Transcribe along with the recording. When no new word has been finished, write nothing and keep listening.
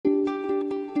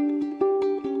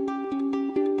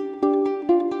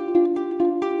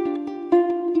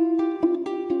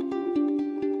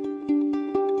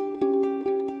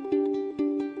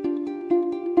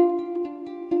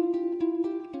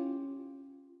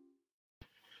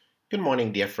Good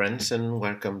morning, dear friends, and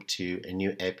welcome to a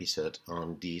new episode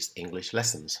on these English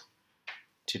lessons.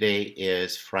 Today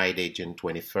is Friday, June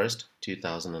 21st,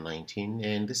 2019,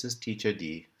 and this is Teacher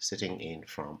D sitting in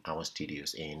from our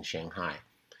studios in Shanghai.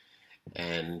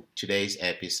 And today's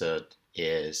episode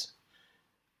is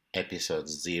episode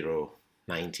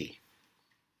 090.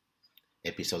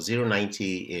 Episode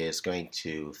 090 is going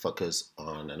to focus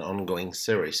on an ongoing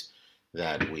series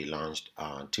that we launched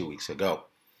 2 weeks ago.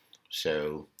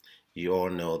 So you all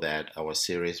know that our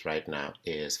series right now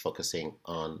is focusing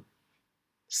on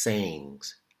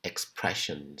sayings,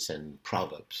 expressions, and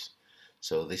proverbs.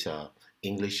 So these are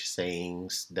English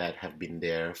sayings that have been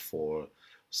there for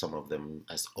some of them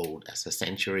as old as a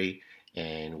century,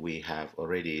 and we have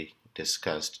already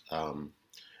discussed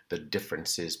the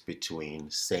differences between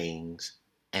sayings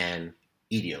and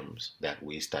idioms that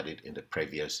we studied in the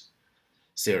previous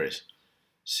series.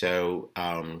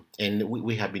 And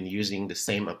we have been using the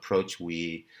same approach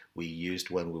we used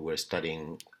when we were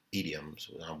studying idioms.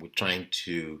 We're trying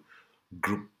to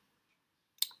group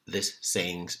these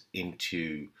sayings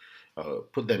into,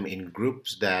 put them in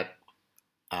groups that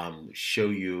show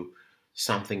you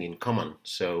something in common.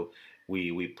 So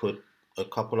we put a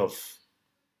couple of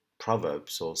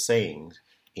proverbs or sayings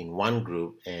in one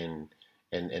group, and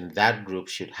that group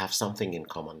should have something in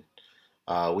common.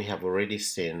 We have already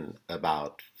seen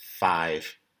about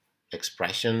 5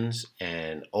 expressions,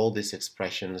 and all these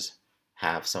expressions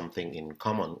have something in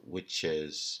common, which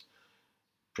is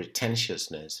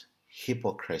pretentiousness,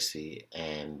 hypocrisy,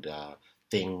 and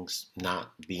things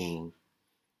not being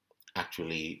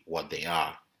actually what they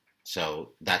are.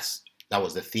 So that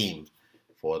was the theme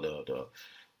for the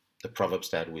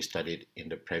proverbs that we studied in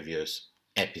the previous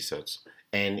episodes.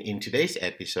 And in today's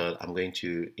episode, I'm going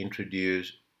to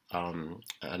introduce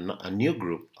a new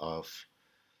group of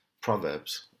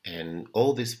proverbs, and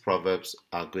all these proverbs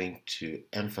are going to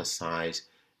emphasize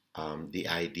the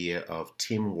idea of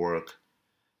teamwork,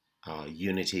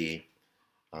 unity,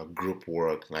 group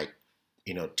work, like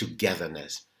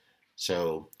togetherness.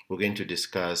 So we're going to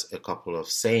discuss a couple of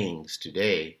sayings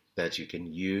today that you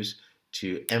can use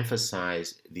to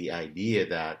emphasize the idea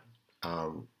that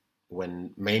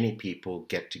when many people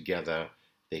get together,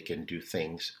 they can do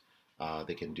things.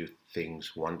 They can do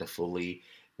things wonderfully.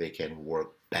 They can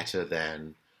work better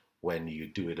than when you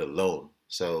do it alone.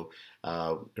 So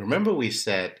remember, we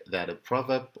said that a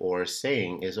proverb or a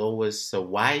saying is always a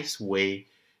wise way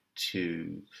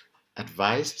to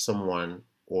advise someone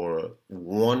or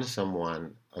warn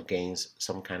someone against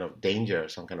some kind of danger,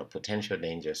 some kind of potential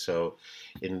danger. So,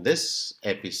 in this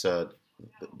episode,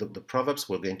 the proverbs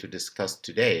we're going to discuss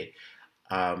today,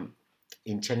 um,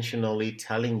 intentionally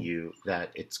telling you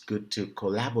that it's good to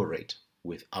collaborate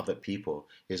with other people.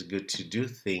 It's good to do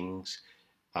things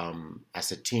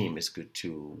as a team. It's good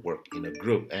to work in a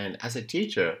group. And as a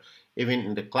teacher, even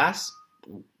in the class,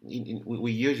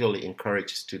 we usually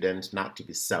encourage students not to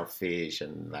be selfish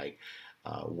and like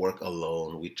work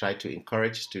alone. We try to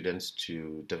encourage students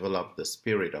to develop the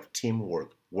spirit of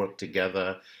teamwork, work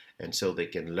together, and so they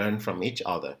can learn from each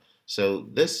other. So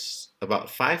this about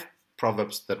 5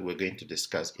 proverbs that we're going to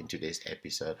discuss in today's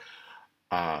episode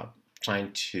are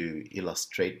trying to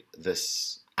illustrate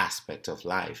this aspect of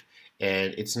life,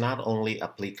 and it's not only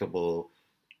applicable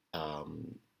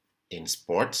um, in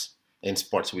sports. In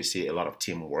sports, we see a lot of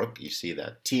teamwork. You see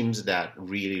that teams that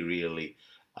really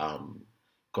um,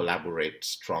 collaborate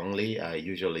strongly are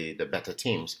usually the better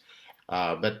teams.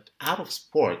 But out of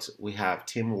sports, we have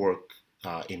teamwork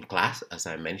in class, as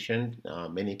I mentioned.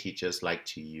 Many teachers like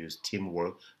to use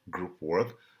teamwork, group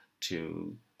work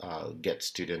to get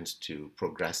students to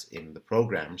progress in the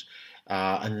programs.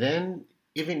 And then,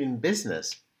 even in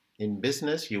business,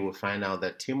 you will find out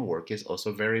that teamwork is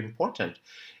also very important.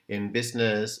 In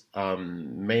business, a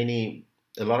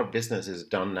lot of business is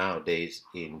done nowadays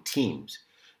in teams.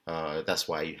 That's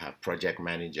why you have project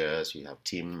managers, you have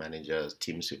team managers,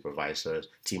 team supervisors,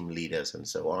 team leaders, and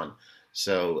so on.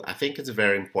 So I think it's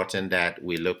very important that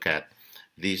we look at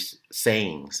these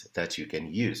sayings that you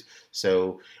can use.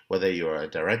 So whether you're a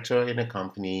director in a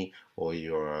company, or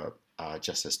you're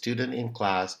just a student in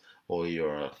class, or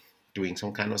you're doing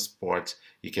some kind of sport,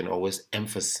 you can always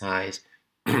emphasize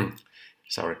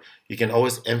sorry, you can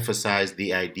always emphasize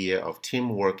the idea of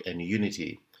teamwork and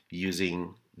unity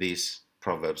using these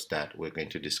proverbs that we're going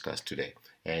to discuss today.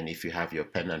 And if you have your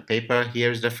pen and paper,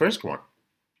 here's the first one.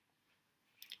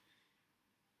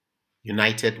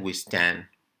 United we stand,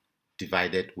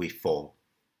 divided we fall.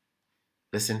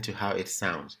 Listen to how it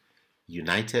sounds.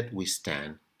 United we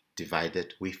stand,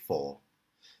 divided we fall.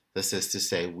 This is to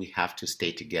say we have to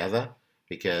stay together.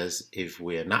 because if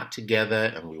we're not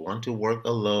together and we want to work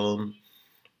alone,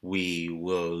 we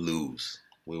will lose.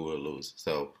 We will lose.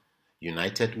 So,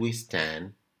 united we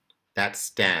stand. That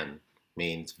stand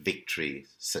means victory,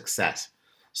 success.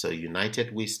 So,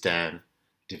 united we stand,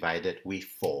 divided we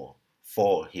fall.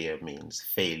 Fall here means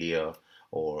failure,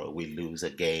 or we lose a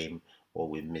game, or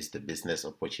we miss the business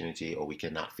opportunity, or we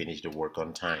cannot finish the work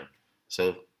on time.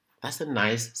 So, that's a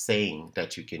nice saying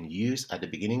that you can use at the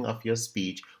beginning of your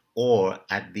speech or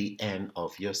at the end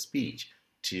of your speech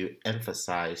to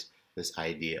emphasize this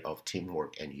idea of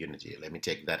teamwork and unity. Let me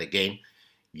take that again.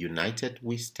 United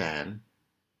we stand,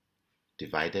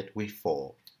 divided we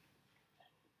fall.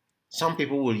 Some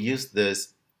people will use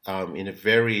this in a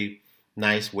very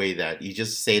nice way that you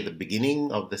just say the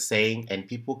beginning of the saying and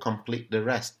people complete the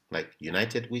rest. Like,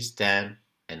 united we stand,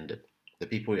 and the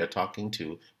people you're talking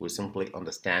to will simply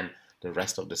understand the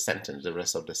rest of the sentence, the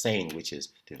rest of the saying, which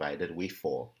is divided we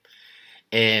fall.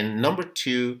 And number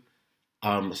two,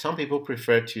 some people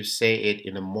prefer to say it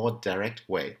in a more direct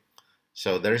way.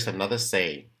 So there is another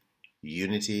saying,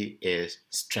 unity is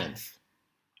strength.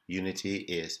 Unity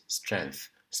is strength.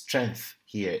 Strength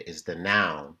here is the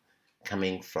noun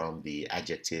coming from the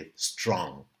adjective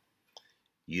strong.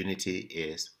 Unity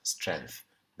is strength.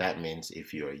 That means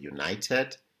if you are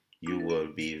united, you will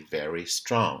be very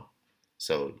strong.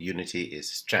 So unity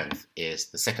is strength is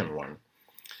the second one.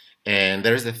 And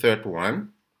there is the third one.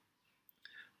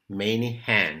 Many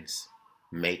hands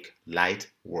make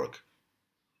light work.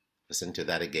 Listen to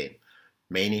that again.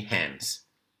 Many hands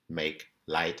make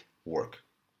light work.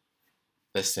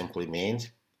 This simply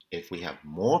means if we have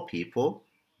more people,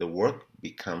 the work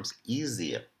becomes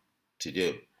easier to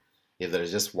do. If there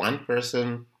is just one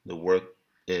person, the work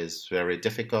is very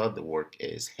difficult, the work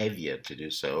is heavier to do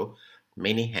so.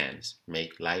 Many hands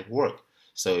make light work.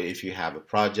 So if you have a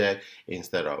project,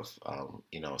 instead of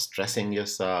stressing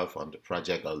yourself on the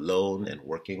project alone and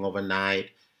working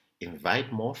overnight,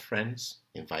 invite more friends,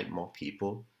 invite more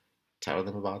people, tell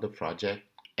them about the project,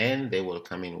 and they will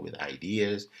come in with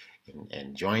ideas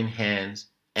and join hands,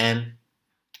 and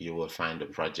you will find the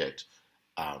project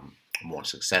more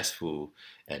successful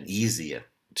and easier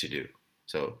to do.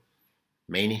 So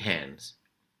many hands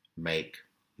make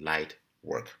light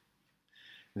work.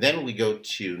 Then we go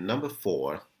to number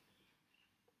four.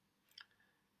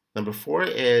 Number four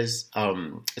is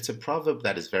it's a proverb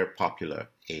that is very popular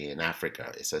in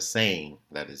Africa. It's a saying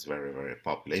that is very, very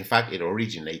popular. In fact, it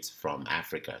originates from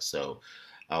Africa. So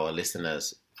our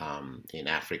listeners in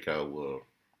Africa will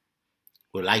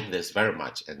like this very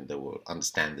much, and they will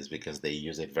understand this because they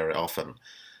use it very often.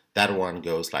 That one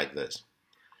goes like this.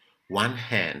 One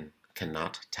hand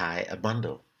cannot tie a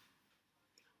bundle.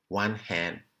 One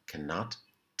hand cannot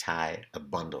tie a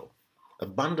bundle. A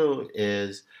bundle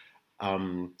is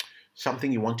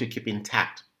something you want to keep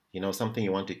intact. Something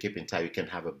you want to keep intact. You can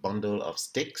have a bundle of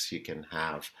sticks. You can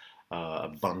have a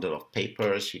bundle of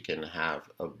papers. You can have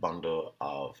a bundle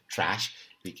of trash.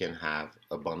 You can have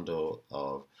a bundle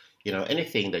of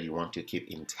anything that you want to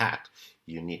keep intact.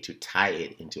 You need to tie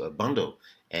it into a bundle.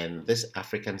 And this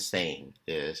African saying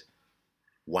is,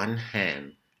 one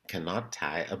hand cannot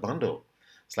tie a bundle.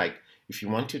 It's like, if you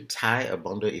want to tie a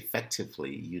bundle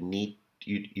effectively, you need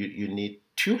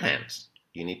two hands.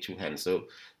 You need two hands.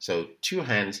 So two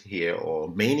hands here, or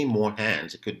many more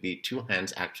hands. It could be two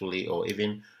hands actually, or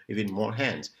even more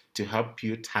hands to help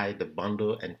you tie the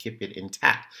bundle and keep it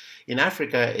intact. In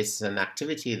Africa, it's an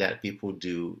activity that people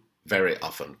do very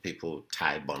often. People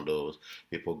tie bundles.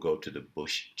 People go to the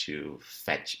bush to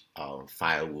fetch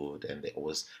firewood, and they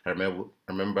always. I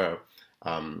remember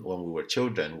when we were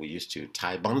children, we used to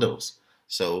tie bundles.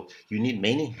 So you need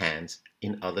many hands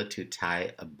in order to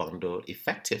tie a bundle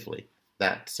effectively.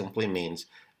 That simply means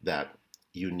that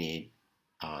you need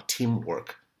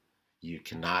teamwork. You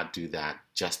cannot do that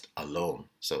just alone.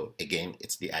 So again,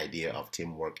 it's the idea of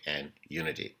teamwork and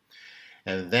unity.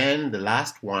 And then the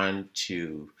last one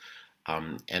to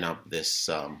end up this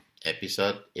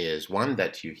episode is one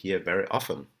that you hear very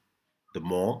often. The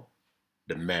more,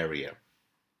 the merrier.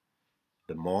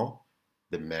 The more,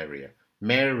 the merrier.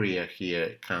 Merrier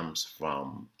here comes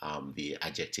from the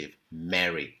adjective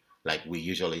merry. Like we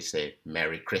usually say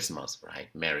Merry Christmas, right?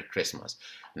 Merry Christmas.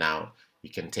 Now, you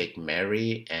can take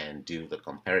merry and do the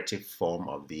comparative form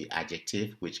of the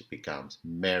adjective, which becomes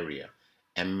merrier.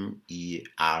 Merrier.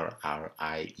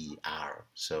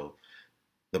 So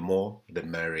the more, the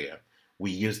merrier.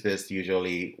 We use this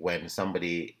usually when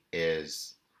somebody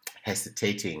is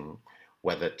hesitating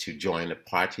whether to join a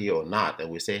party or not. And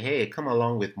we say, hey, come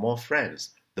along with more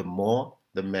friends. The more,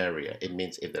 the merrier. It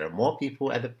means if there are more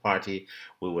people at the party,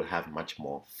 we will have much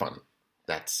more fun.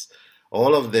 That's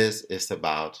All of this is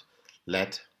about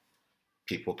let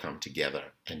people come together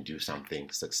and do something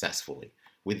successfully.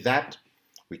 With that,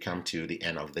 we come to the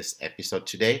end of this episode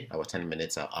today. Our 10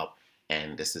 minutes are up,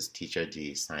 and this is Teacher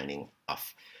D signing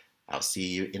off. I'll see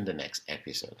you in the next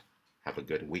episode. Have a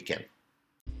good weekend.